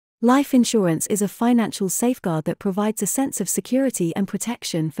Life insurance is a financial safeguard that provides a sense of security and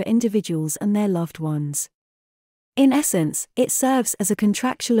protection for individuals and their loved ones. In essence, it serves as a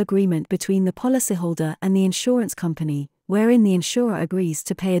contractual agreement between the policyholder and the insurance company, wherein the insurer agrees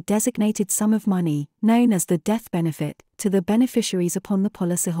to pay a designated sum of money, known as the death benefit, to the beneficiaries upon the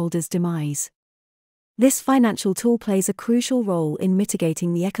policyholder's demise. This financial tool plays a crucial role in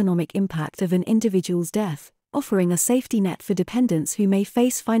mitigating the economic impact of an individual's death, offering a safety net for dependents who may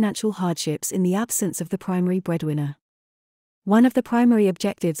face financial hardships in the absence of the primary breadwinner. One of the primary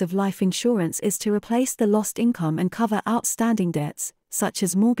objectives of life insurance is to replace the lost income and cover outstanding debts, such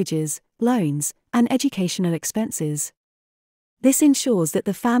as mortgages, loans, and educational expenses. This ensures that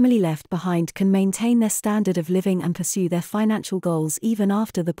the family left behind can maintain their standard of living and pursue their financial goals even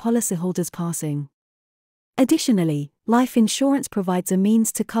after the policyholder's passing. Additionally, life insurance provides a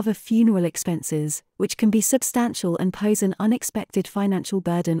means to cover funeral expenses, which can be substantial and pose an unexpected financial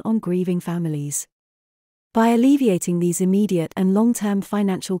burden on grieving families. By alleviating these immediate and long-term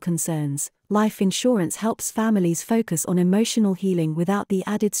financial concerns, life insurance helps families focus on emotional healing without the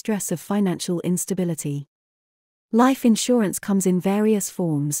added stress of financial instability. Life insurance comes in various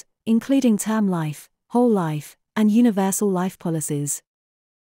forms, including term life, whole life, and universal life policies.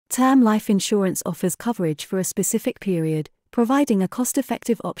 Term life insurance offers coverage for a specific period, providing a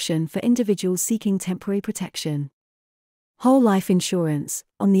cost-effective option for individuals seeking temporary protection. Whole life insurance,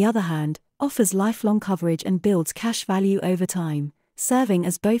 on the other hand, offers lifelong coverage and builds cash value over time, serving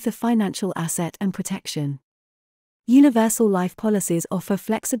as both a financial asset and protection. Universal life policies offer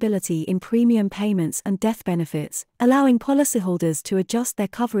flexibility in premium payments and death benefits, allowing policyholders to adjust their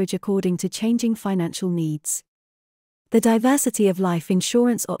coverage according to changing financial needs. The diversity of life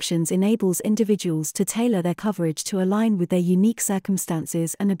insurance options enables individuals to tailor their coverage to align with their unique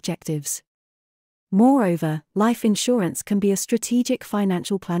circumstances and objectives. Moreover, life insurance can be a strategic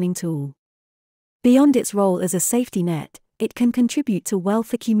financial planning tool. Beyond its role as a safety net, it can contribute to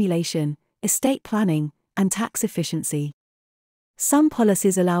wealth accumulation, estate planning, and tax efficiency. Some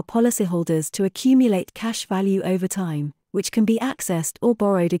policies allow policyholders to accumulate cash value over time, which can be accessed or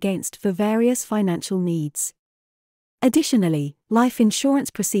borrowed against for various financial needs. Additionally, life insurance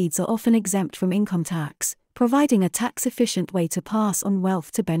proceeds are often exempt from income tax, providing a tax-efficient way to pass on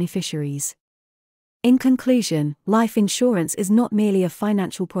wealth to beneficiaries. In conclusion, life insurance is not merely a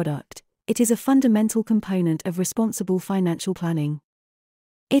financial product, it is a fundamental component of responsible financial planning.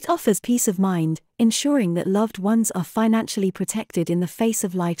 It offers peace of mind, ensuring that loved ones are financially protected in the face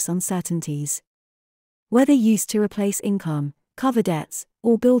of life's uncertainties. Whether used to replace income, cover debts,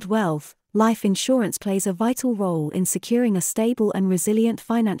 or build wealth, life insurance plays a vital role in securing a stable and resilient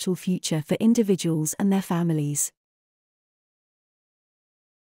financial future for individuals and their families.